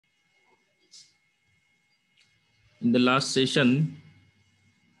In the last session,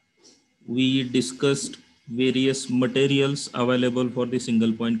 we discussed various materials available for the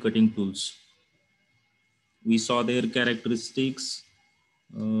single point cutting tools. We saw their characteristics,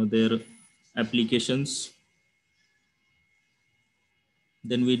 their applications.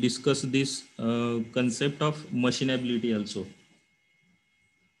 Then we discussed this concept of machinability also.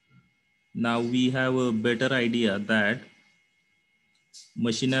 Now we have a better idea that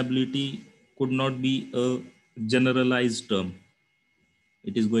machinability could not be a generalized term.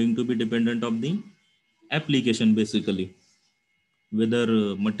 It is going to be dependent of the application basically, whether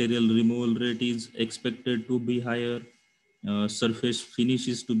material removal rate is expected to be higher, surface finish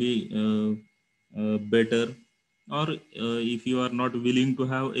is to be better, or if you are not willing to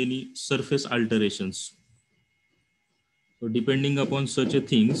have any surface alterations. So depending upon such a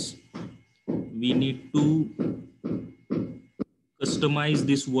things, we need to customize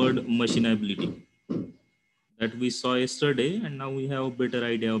this word machinability that we saw yesterday, and now we have a better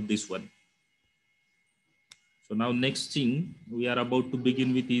idea of this one. So now next thing we are about to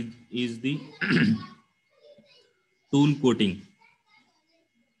begin with is the tool coating.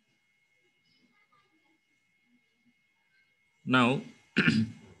 Now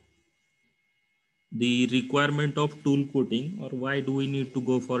the requirement of tool coating, or why do we need to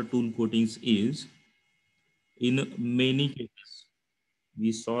go for tool coatings, is in many cases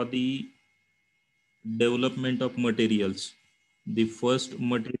we saw the development of materials. The first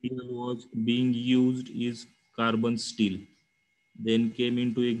material was being used is carbon steel. Then came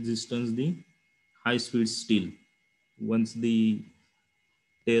into existence the high speed steel. Once the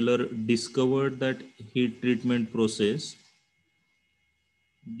Taylor discovered that heat treatment process,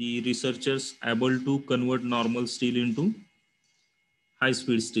 the researchers able to convert normal steel into high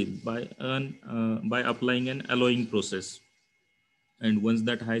speed steel by applying an alloying process. And once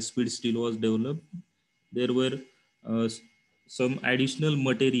that high speed steel was developed, there were uh, s- some additional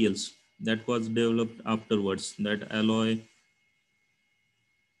materials that was developed afterwards. That alloy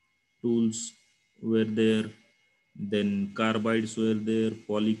tools were there, then carbides were there,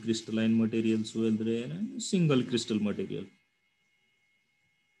 polycrystalline materials were there, and single crystal material.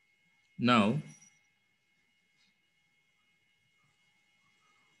 Now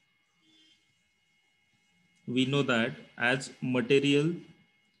we know that as material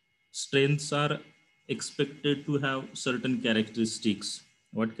strengths are expected to have certain characteristics.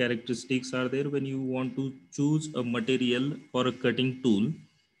 What characteristics are there when you want to choose a material for a cutting tool?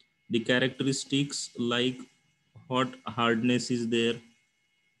 The characteristics like hot hardness is there,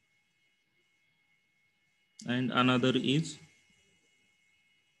 and another is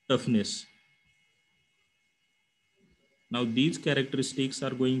toughness. Now these characteristics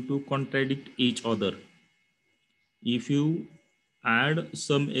are going to contradict each other. If you add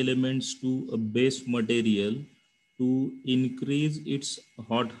some elements to a base material to increase its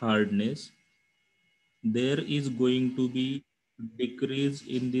hot hardness, there is going to be decrease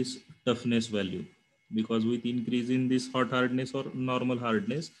in this toughness value, because with increase in this hot hardness or normal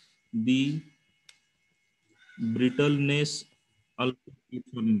hardness, the brittleness also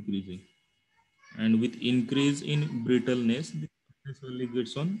keeps on increasing, and with increase in brittleness the toughness only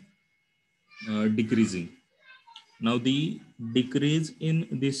gets on decreasing. Now the decrease in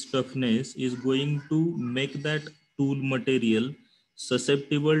this toughness is going to make that tool material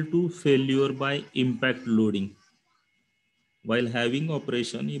susceptible to failure by impact loading. While having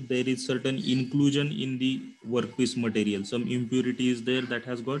operation, if there is certain inclusion in the workpiece material, some impurity is there that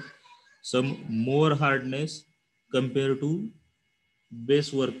has got some more hardness compared to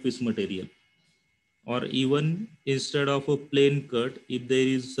base workpiece material, or even instead of a plain cut, if there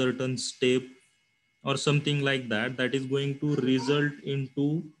is certain step or something like that, that is going to result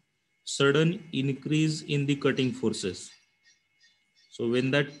into sudden increase in the cutting forces. So when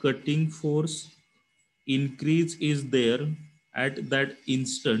that cutting force increase is there, at that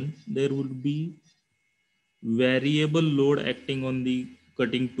instant there would be variable load acting on the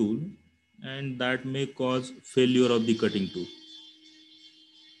cutting tool, and that may cause failure of the cutting tool.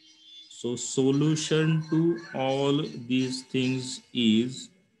 So solution to all these things is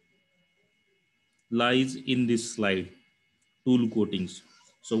lies in this slide, tool coatings.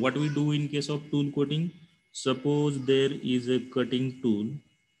 So what we do in case of tool coating, suppose there is a cutting tool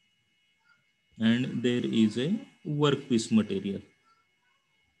and there is a workpiece material.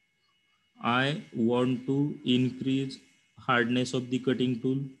 I want to increase hardness of the cutting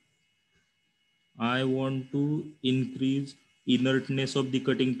tool. I want to increase inertness of the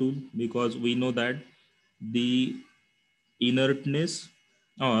cutting tool, because we know that the inertness,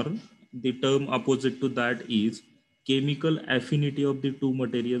 or the term opposite to that, is chemical affinity of the two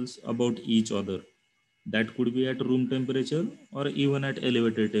materials about each other. That could be at room temperature or even at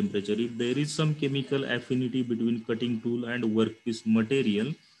elevated temperature. If there is some chemical affinity between cutting tool and workpiece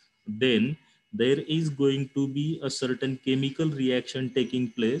material, then there is going to be a certain chemical reaction taking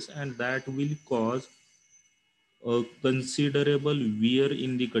place, and that will cause a considerable wear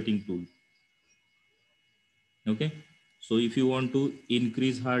in the cutting tool. Okay, so if you want to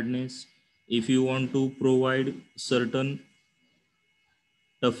increase hardness, if you want to provide certain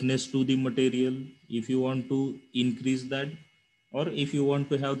toughness to the material, if you want to increase that, or if you want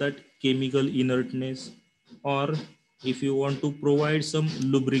to have that chemical inertness, or if you want to provide some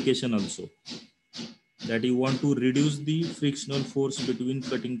lubrication also, that you want to reduce the frictional force between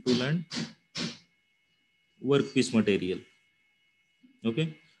cutting tool and workpiece material.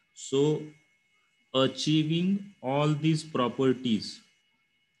 Okay, so achieving all these properties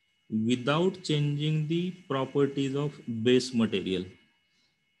without changing the properties of base material,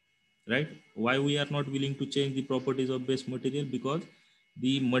 right? Why we are not willing to change the properties of base material? Because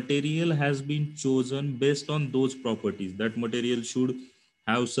the material has been chosen based on those properties. That material should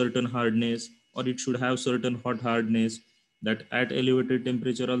have certain hardness, or it should have certain hot hardness, that at elevated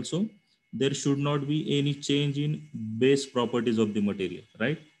temperature also there should not be any change in base properties of the material,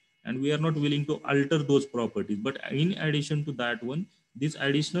 right? And we are not willing to alter those properties, but in addition to that one, these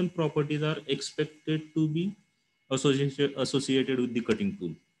additional properties are expected to be associated with the cutting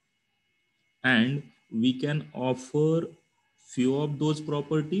tool, and we can offer few of those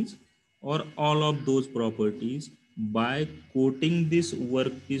properties or all of those properties by coating this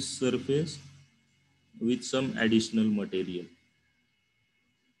workpiece surface with some additional material.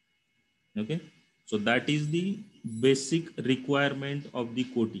 Okay, so that is the basic requirement of the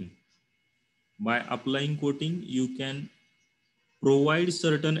coating. By applying coating, you can provide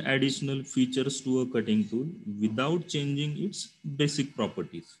certain additional features to a cutting tool without changing its basic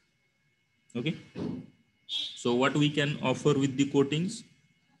properties. Okay, so what we can offer with the coatings: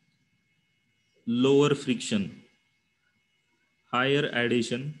 lower friction, higher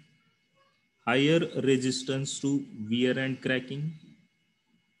adhesion, higher resistance to wear and cracking,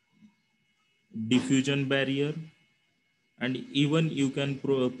 diffusion barrier, and even you can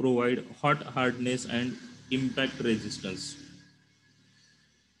provide hot hardness and impact resistance.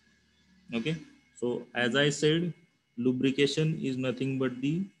 Okay, so as I said, lubrication is nothing but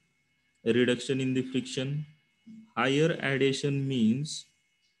the reduction in the friction. Higher adhesion means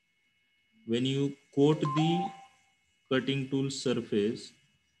when you coat the cutting tool surface,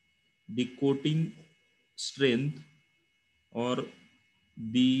 the coating strength, or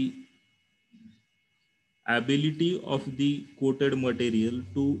the ability of the coated material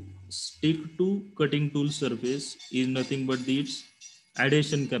to stick to cutting tool surface is nothing but its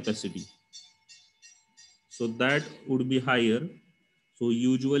adhesion capacity. So that would be higher. So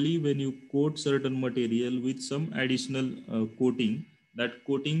usually when you coat certain material with some additional coating, that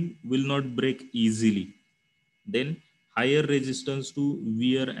coating will not break easily. Then higher resistance to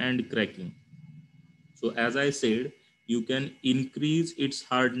wear and cracking. So as I said, you can increase its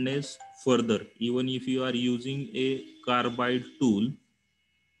hardness further. Even if you are using a carbide tool,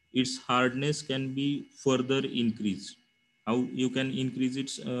 its hardness can be further increased. How you can increase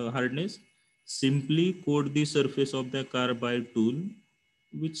its hardness? Simply coat the surface of the carbide tool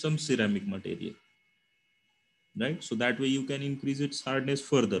with some ceramic material, right? So that way you can increase its hardness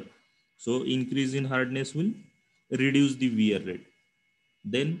further. So increase in hardness will reduce the wear rate.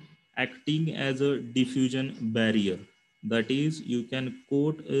 Then acting as a diffusion barrier, that is, you can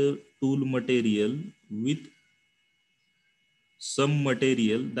coat a tool material with some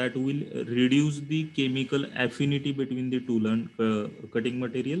material that will reduce the chemical affinity between the tool and cutting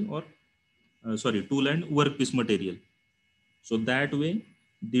material, or tool and workpiece material. So that way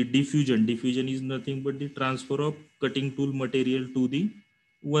the diffusion is nothing but the transfer of cutting tool material to the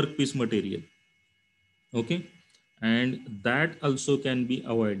workpiece material. Okay, and that also can be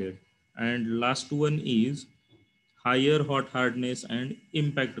avoided. And last one is higher hot hardness and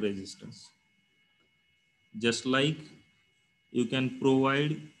impact resistance. Just like you can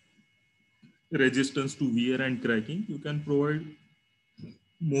provide resistance to wear and cracking, you can provide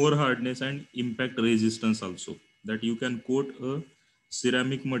more hardness and impact resistance also. That you can coat a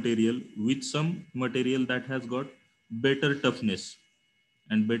ceramic material with some material that has got better toughness,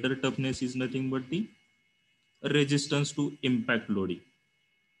 and better toughness is nothing but the resistance to impact loading.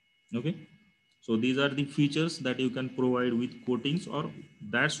 Okay, so these are the features that you can provide with coatings, or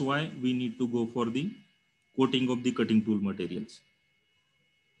that's why we need to go for the coating of the cutting tool materials.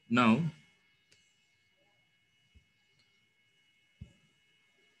 Now,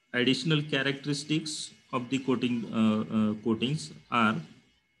 additional characteristics of the coatings are: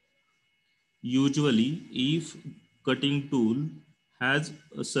 Usually, if cutting tool has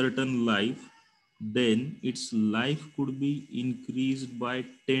a certain life, then its life could be increased by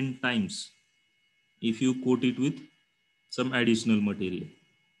 10 times if you coat it with some additional material.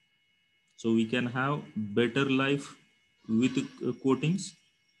 So we can have better life with coatings.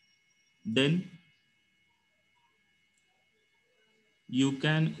 Then you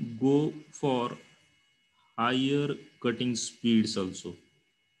can go for higher cutting speeds also,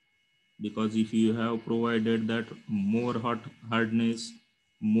 because if you have provided that more hardness,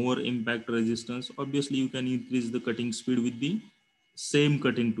 more impact resistance, obviously you can increase the cutting speed with the same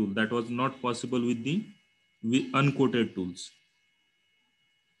cutting tool. That was not possible with the uncoated tools.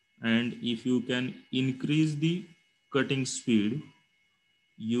 And if you can increase the cutting speed,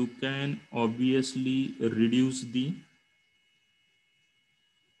 you can obviously reduce the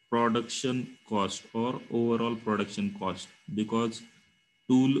production cost or overall production cost, because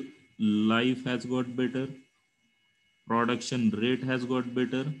tool life has got better, production rate has got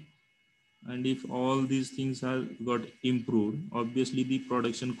better, and if all these things have got improved, obviously the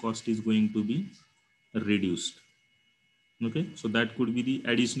production cost is going to be reduced. Okay, so that could be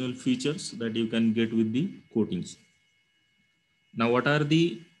the additional features that you can get with the coatings. Now, what are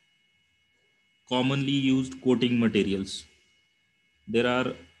the commonly used coating materials? There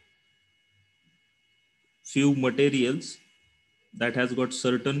are few materials that has got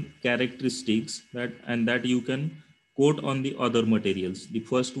certain characteristics that and that you can coat on the other materials. The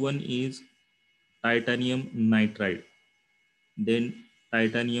first one is titanium nitride, then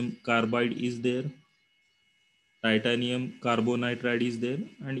titanium carbide is there, titanium carbonitride is there,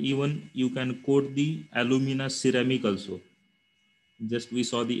 and even you can coat the alumina ceramic also. Just we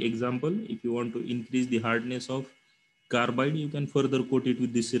saw the example. If you want to increase the hardness of carbide, you can further coat it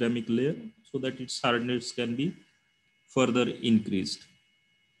with the ceramic layer so that its hardness can be further increased.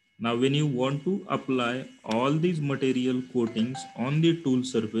 Now, when you want to apply all these material coatings on the tool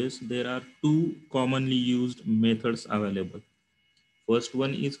surface, there are two commonly used methods available. First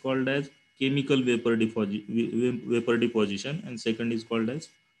one is called as chemical vapor deposition, and second is called as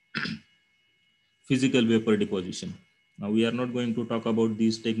physical vapor deposition. Now, we are not going to talk about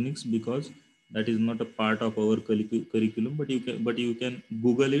these techniques because that is not a part of our curriculum, but you can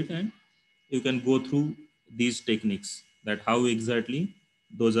Google it and you can go through these techniques, that how exactly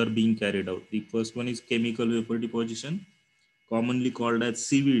those are being carried out. The first one is chemical vapor deposition, commonly called as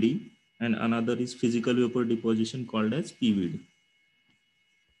CVD, and another is physical vapor deposition called as PVD.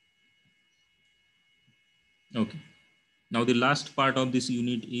 Okay. Now the last part of this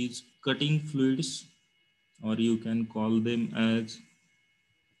unit is cutting fluids, or you can call them as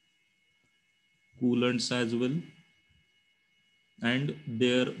coolants as well, and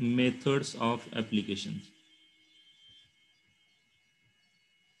their methods of application.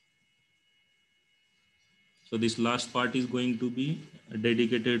 So this last part is going to be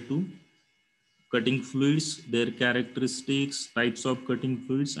dedicated to cutting fluids, their characteristics, types of cutting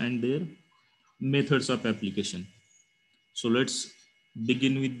fluids, and their methods of application. So let's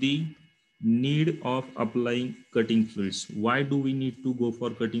begin with the need of applying cutting fluids. Why do we need to go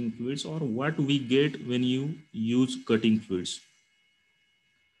for cutting fluids, or what we get when you use cutting fluids?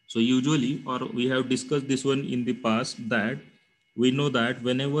 So usually, or we have discussed this one in the past, that we know that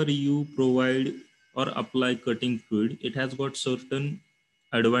whenever you provide or apply cutting fluid, it has got certain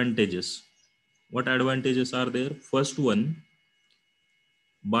advantages. What advantages are there? First one,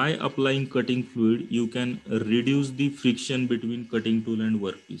 by applying cutting fluid, you can reduce the friction between cutting tool and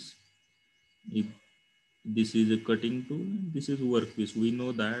workpiece. If this is a cutting tool, this is workpiece, we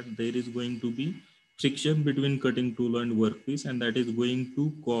know that there is going to be friction between cutting tool and workpiece, and that is going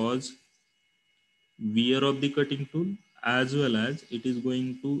to cause wear of the cutting tool, as well as it is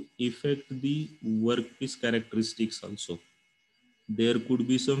going to affect the workpiece characteristics also. There could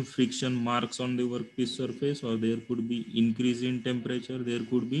be some friction marks on the workpiece surface, or there could be increase in temperature, there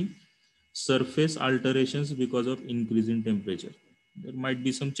could be surface alterations because of increase in temperature. There might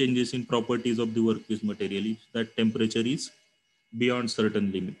be some changes in properties of the workpiece material if that temperature is beyond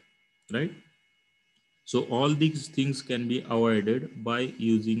certain limit, right? So all these things can be avoided by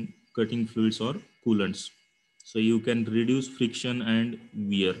using cutting fluids or coolants. So you can reduce friction and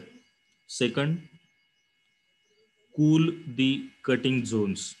wear. Second, cool the cutting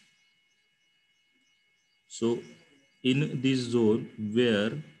zones. So in this zone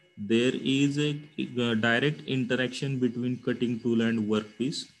where there is a direct interaction between cutting tool and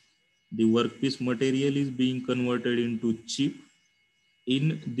workpiece, the workpiece material is being converted into chip.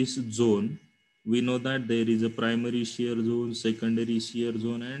 In this zone, we know that there is a primary shear zone, secondary shear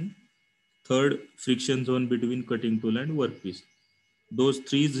zone, and third friction zone between cutting tool and workpiece. those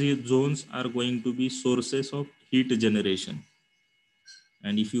three zones are going to be sources of heat generation.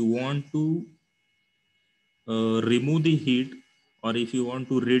 And if you want to remove the heat, or if you want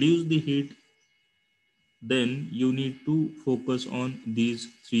to reduce the heat, then you need to focus on these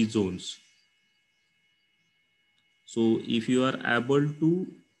three zones. So if you are able to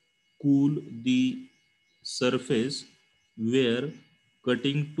cool the surface where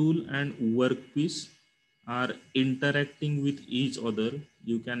cutting tool and workpiece are interacting with each other,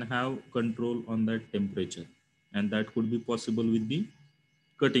 you can have control on that temperature, and that could be possible with the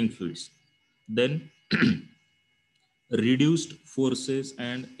cutting fluids. Then reduced forces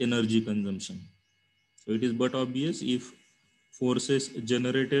and energy consumption. So it is but obvious, if forces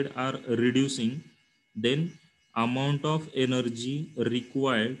generated are reducing, then amount of energy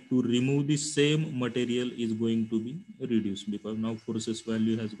required to remove the same material is going to be reduced, because now forces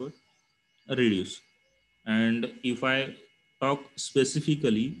value has got reduced. And if I talk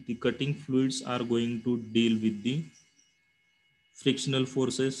specifically, the cutting fluids are going to deal with the frictional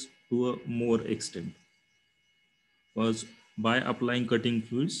forces to a more extent, because by applying cutting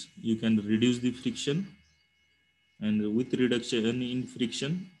fluids you can reduce the friction, and with reduction in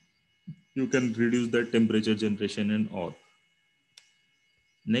friction you can reduce the temperature generation and all.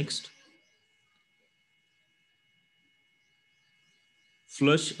 Next,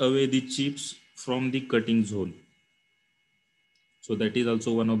 flush away the chips from the cutting zone. So that is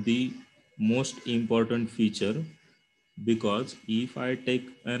also one of the most important feature, because if I take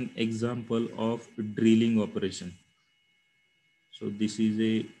an example of drilling operation, so this is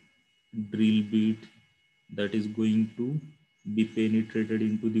a drill bit that is going to be penetrated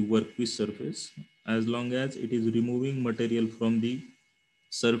into the workpiece surface. As long as it is removing material from the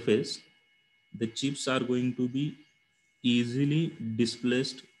surface, the chips are going to be easily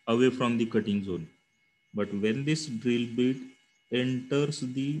displaced away from the cutting zone. But when this drill bit enters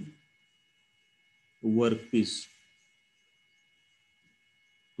the workpiece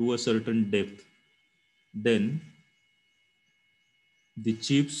to a certain depth, then the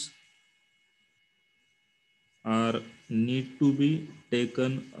chips are need to be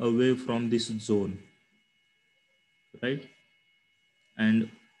taken away from this zone, right? And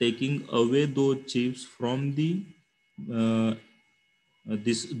taking away those chips from the uh,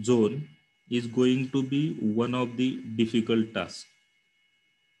 this zone is going to be one of the difficult tasks,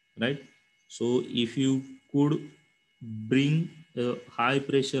 right? So if you could bring a high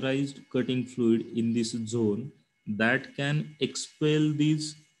pressurized cutting fluid in this zone, that can expel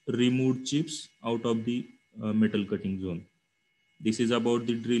these removed chips out of the metal cutting zone. This is about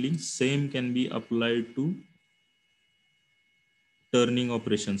the drilling. Same can be applied to turning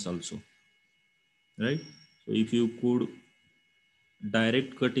operations also, right? So if you could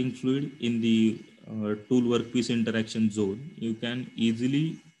direct cutting fluid in the tool workpiece interaction zone, you can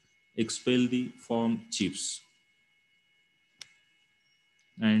easily expel the formed chips.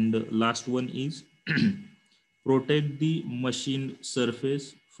 And last one is protect the machine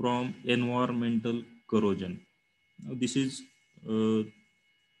surface from environmental corrosion. Now, this is uh,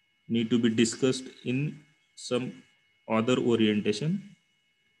 need to be discussed in some other orientation.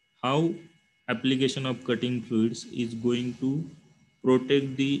 How application of cutting fluids is going to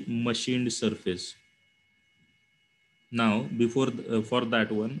protect the machined surface. Now, for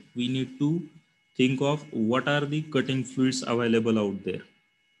that one, we need to think of what are the cutting fluids available out there.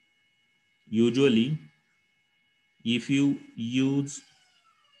 Usually, if you use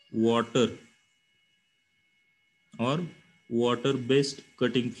water or water based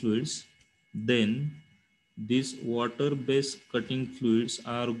cutting fluids, then these water based cutting fluids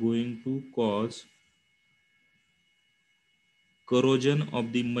are going to cause corrosion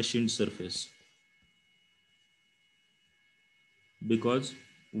of the machined surface, because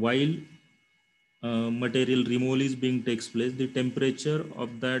while material removal is being takes place, the temperature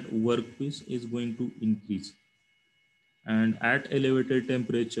of that workpiece is going to increase, and at elevated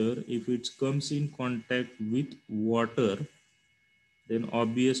temperature, if it comes in contact with water, then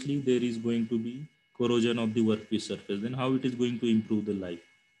obviously there is going to be corrosion of the workpiece surface. Then how it is going to improve the life?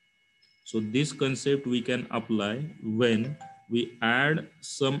 So this concept we can apply when we add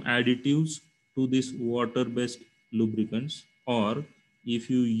some additives to this water based lubricants, or if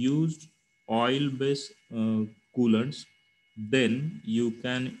you used oil based coolants, then you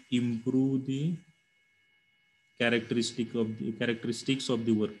can improve the characteristics of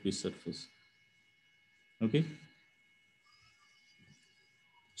the workpiece surface. Okay,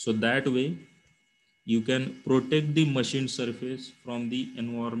 so that way you can protect the machine surface from the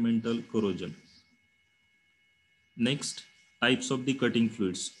environmental corrosion. Next, types of the cutting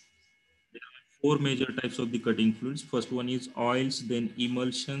fluids. four major types of the cutting fluids. First one is oils, then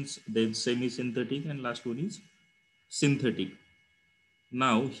emulsions, then semi-synthetic, and last one is synthetic.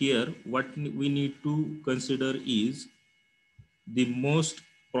 Now here, what we need to consider is the most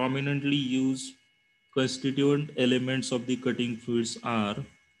prominently used constituent elements of the cutting fluids are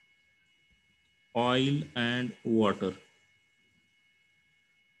oil and water.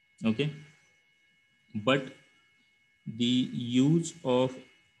 Okay, but the use of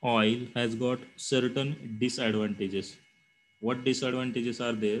oil has got certain disadvantages. What disadvantages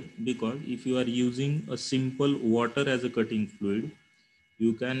are there? Because if you are using a simple water as a cutting fluid,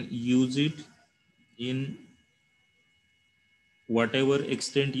 you can use it in whatever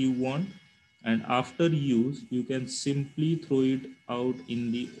extent you want, and after use you can simply throw it out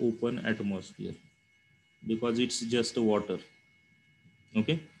in the open atmosphere because it's just water.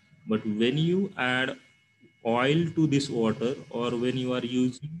 Okay, but when you add oil to this water, or when you are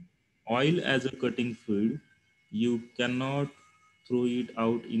using oil as a cutting fluid, you cannot throw it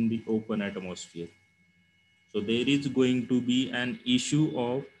out in the open atmosphere. So there is going to be an issue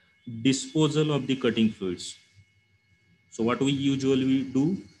of disposal of the cutting fluids. So what we usually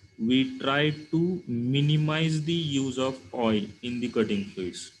do, we try to minimize the use of oil in the cutting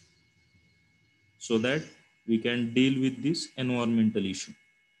fluids so that we can deal with this environmental issue.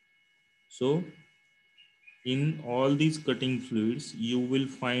 So in all these cutting fluids, you will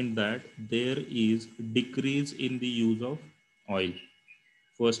find that there is decrease in the use of oil.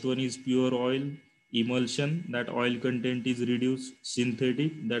 First one is pure oil, emulsion, that oil content is reduced,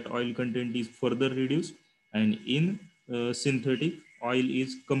 synthetic, that oil content is further reduced, and in synthetic, oil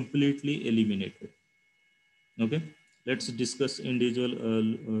is completely eliminated. Okay, let's discuss individual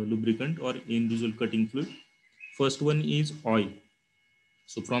lubricant or individual cutting fluid. First one is oil.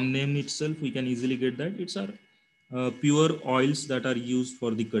 So from name itself, we can easily get that it's our pure oils that are used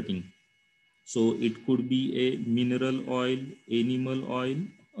for the cutting. So it could be a mineral oil, animal oil,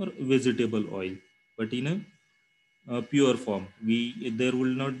 or vegetable oil, but in a pure form. There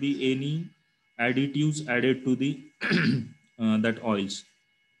will not be any additives added to the that oils.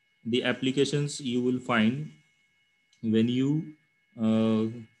 The applications you will find when you uh,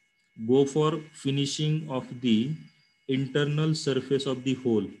 go for finishing of the internal surface of the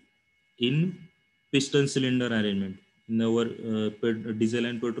hole in piston cylinder arrangement in our diesel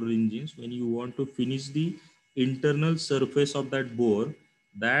and petrol engines. When you want to finish the internal surface of that bore,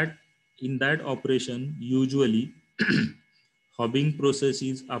 that in that operation usually hobbing process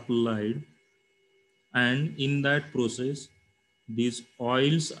is applied, and in that process these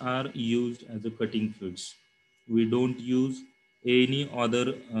oils are used as a cutting fluids. We don't use any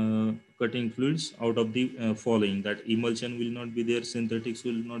other cutting fluids out of the following: that emulsion will not be there, synthetics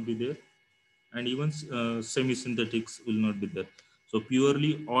will not be there, and even semi-synthetics will not be there. So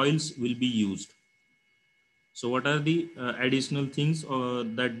purely oils will be used. So what are the additional things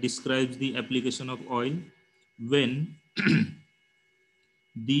that describes the application of oil? When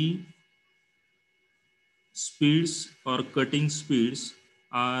the speeds or cutting speeds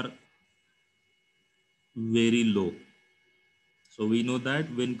are very low. So we know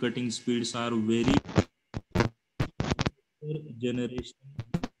that when cutting speeds are very generation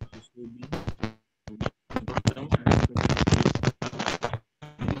also be worked out and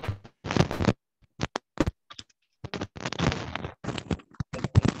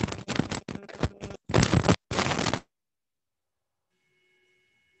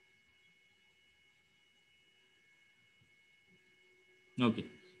okay.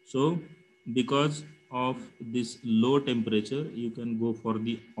 So because of this low temperature, you can go for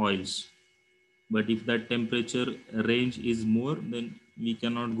the oils. But if that temperature range is more, then we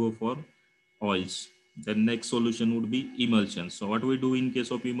cannot go for oils. The next solution would be emulsions. So what we do in case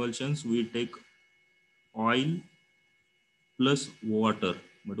of emulsions, we take oil plus water.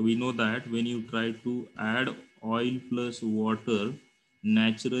 But we know that when you try to add oil plus water,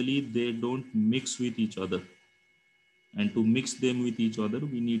 naturally they don't mix with each other. And to mix them with each other,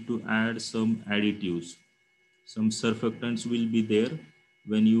 we need to add some additives. Some surfactants will be there.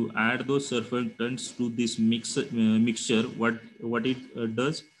 When you add those surfactants to this mixture, what it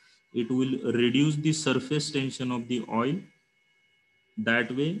does, it will reduce the surface tension of the oil.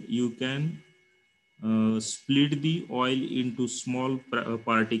 That way you can split the oil into small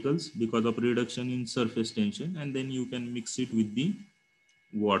particles because of reduction in surface tension, and then you can mix it with the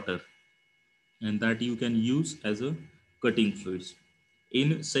water, and that you can use as a cutting fluids.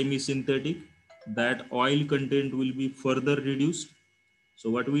 In semi-synthetic, that oil content will be further reduced. So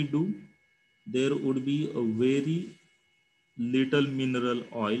what we do, there would be a very little mineral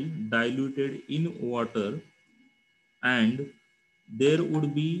oil diluted in water, and there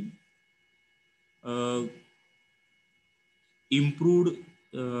would be uh, improved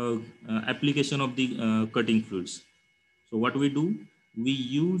application of the cutting fluids. So what we do, we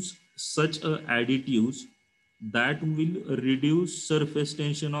use such additives that will reduce surface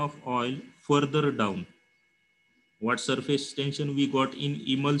tension of oil further down. What surface tension we got in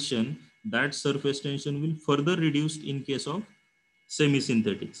emulsion, that surface tension will further reduced in case of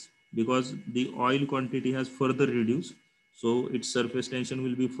semi-synthetics, because the oil quantity has further reduced, so its surface tension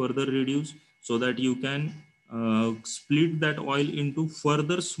will be further reduced, so that you can split that oil into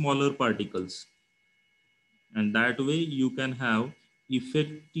further smaller particles, and that way you can have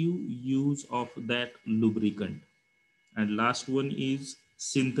effective use of that lubricant. And last one is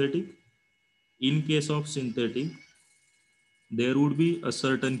synthetic. In case of synthetic, there would be a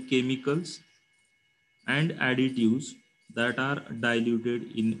certain chemicals and additives that are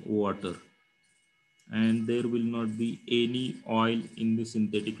diluted in water, and there will not be any oil in the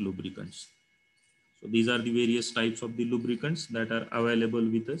synthetic lubricants. So these are the various types of the lubricants that are available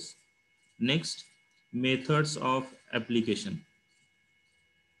with us. Next, methods of application.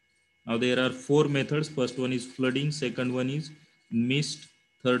 Now there are four methods. First one is flooding, second one is mist,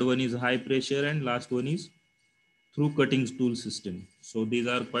 third one is high pressure, and last one is through cutting tool system. So these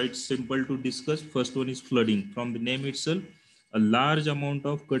are quite simple to discuss. First one is flooding. From the name itself, a large amount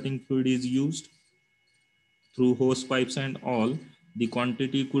of cutting fluid is used through hose pipes and all. The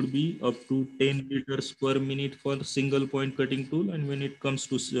quantity could be up to 10 liters per minute for single point cutting tool, and when it comes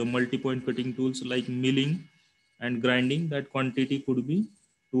to multi-point cutting tools like milling and grinding, that quantity could be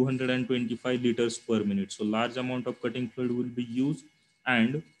 225 liters per minute. So large amount of cutting fluid will be used,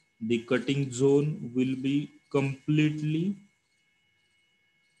 and the cutting zone will be completely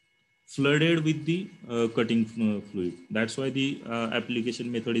flooded with the cutting fluid. That's why the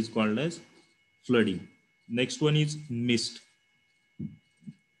application method is called as flooding. Next one is mist.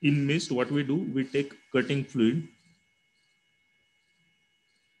 In mist, what we do, we take cutting fluid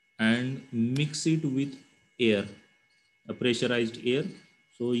and mix it with air, a pressurized air.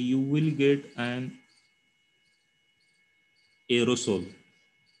 So you will get an aerosol,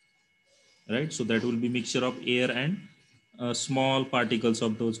 right? So that will be mixture of air and small particles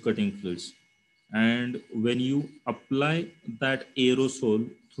of those cutting fluids. And when you apply that aerosol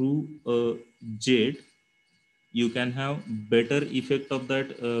through a jet, you can have better effect of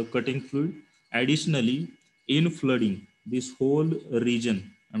that cutting fluid. Additionally, in flooding, this whole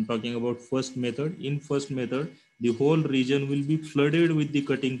region, I'm talking about first method. In first method, the whole region will be flooded with the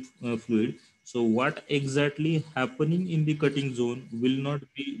cutting fluid. So what exactly happening in the cutting zone will not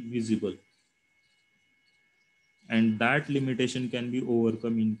be visible, and that limitation can be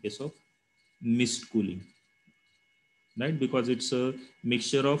overcome in case of mist cooling, right? Because it's a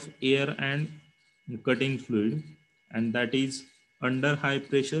mixture of air and cutting fluid, and that is under high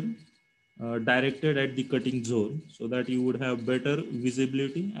pressure, directed at the cutting zone, so that you would have better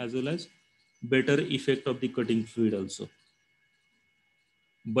visibility as well as better effect of the cutting fluid also.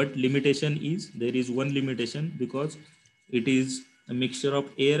 But limitation is, there is one limitation, because it is a mixture of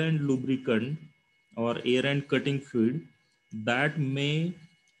air and lubricant or air and cutting fluid that may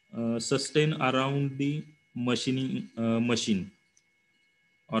sustain around the machining machine,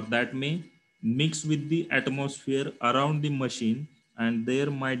 or that may mix with the atmosphere around the machine, and there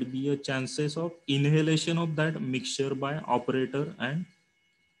might be a chances of inhalation of that mixture by operator and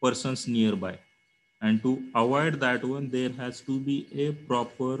persons nearby. And to avoid that one, there has to be a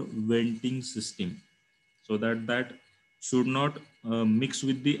proper venting system, so that that should not mix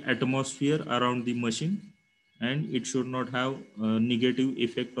with the atmosphere around the machine, and it should not have a negative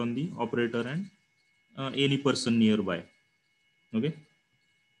effect on the operator and any person nearby. Okay.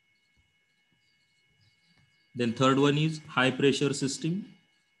 Then third one is high pressure system.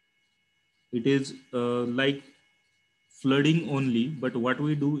 It is like flooding only, but what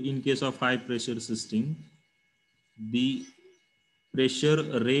we do in case of high pressure system, the pressure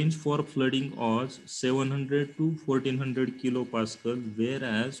range for flooding was 700 to 1400 kilopascal,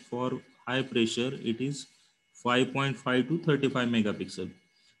 whereas for high pressure it is 5.5 to 35 megapixel.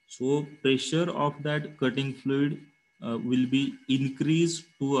 So pressure of that cutting fluid will be increased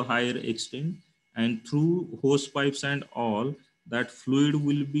to a higher extent, and through hose pipes and all, that fluid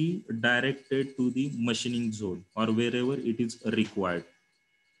will be directed to the machining zone or wherever it is required.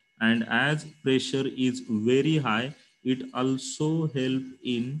 And as pressure is very high, it also help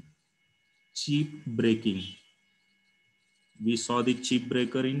in chip breaking. We saw the chip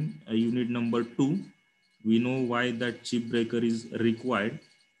breaker in unit number 2. We know why that chip breaker is required,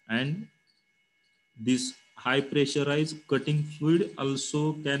 and this high pressurized cutting fluid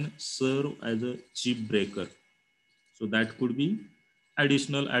also can serve as a chip breaker. So that could be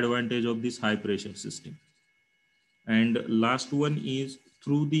additional advantage of this high pressure system. And last one is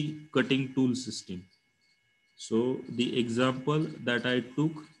through the cutting tool system. So the example that I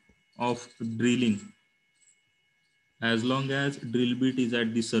took of drilling, as long as drill bit is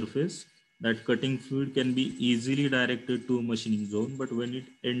at the surface, that cutting fluid can be easily directed to a machining zone. But when it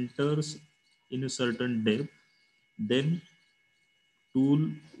enters in a certain depth, then tool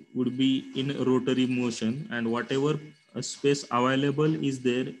would be in rotary motion, and whatever space available is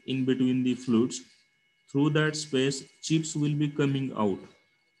there in between the fluids, through that space chips will be coming out.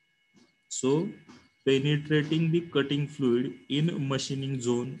 So penetrating the cutting fluid in machining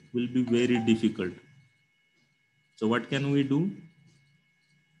zone will be very difficult. So what can we do?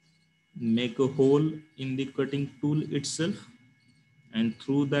 Make a hole in the cutting tool itself, and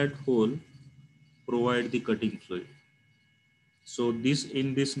through that hole provide the cutting fluid. So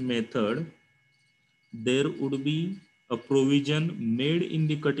this method, there would be a provision made in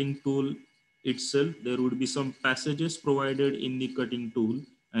the cutting tool itself. There would be some passages provided in the cutting tool,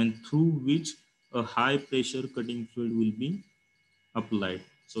 and through which a high pressure cutting fluid will be applied,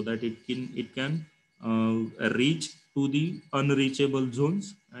 so that it can reach to the unreachable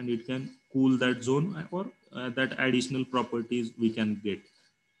zones, and it can cool that zone, or that additional properties we can get.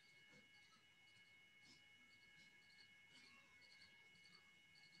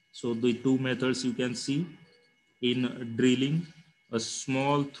 So the two methods you can see: in drilling, a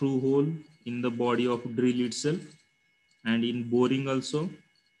small through hole in the body of drill itself, and in boring also,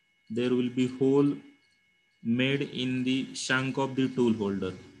 there will be hole made in the shank of the tool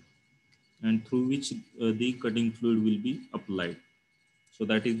holder, and through which the cutting fluid will be applied. So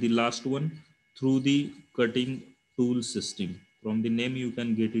that is the last one, through the cutting tool system. From the name you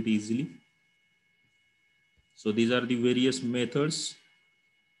can get it easily. So these are the various methods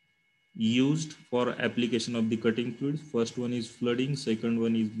used for application of the cutting fluid. First one is flooding, second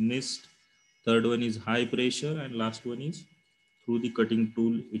one is mist, third one is high pressure, and last one is through the cutting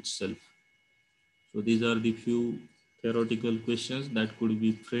tool itself. So these are the few theoretical questions that could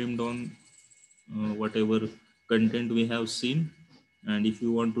be framed on whatever content we have seen. And if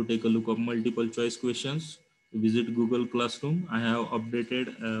you want to take a look of multiple choice questions, visit Google Classroom. I have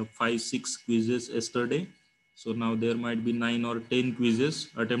updated 5-6 quizzes yesterday. So now there might be 9 or 10 quizzes.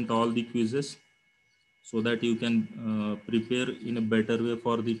 Attempt all the quizzes so that you can prepare in a better way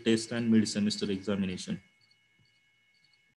for the test and mid-semester examination.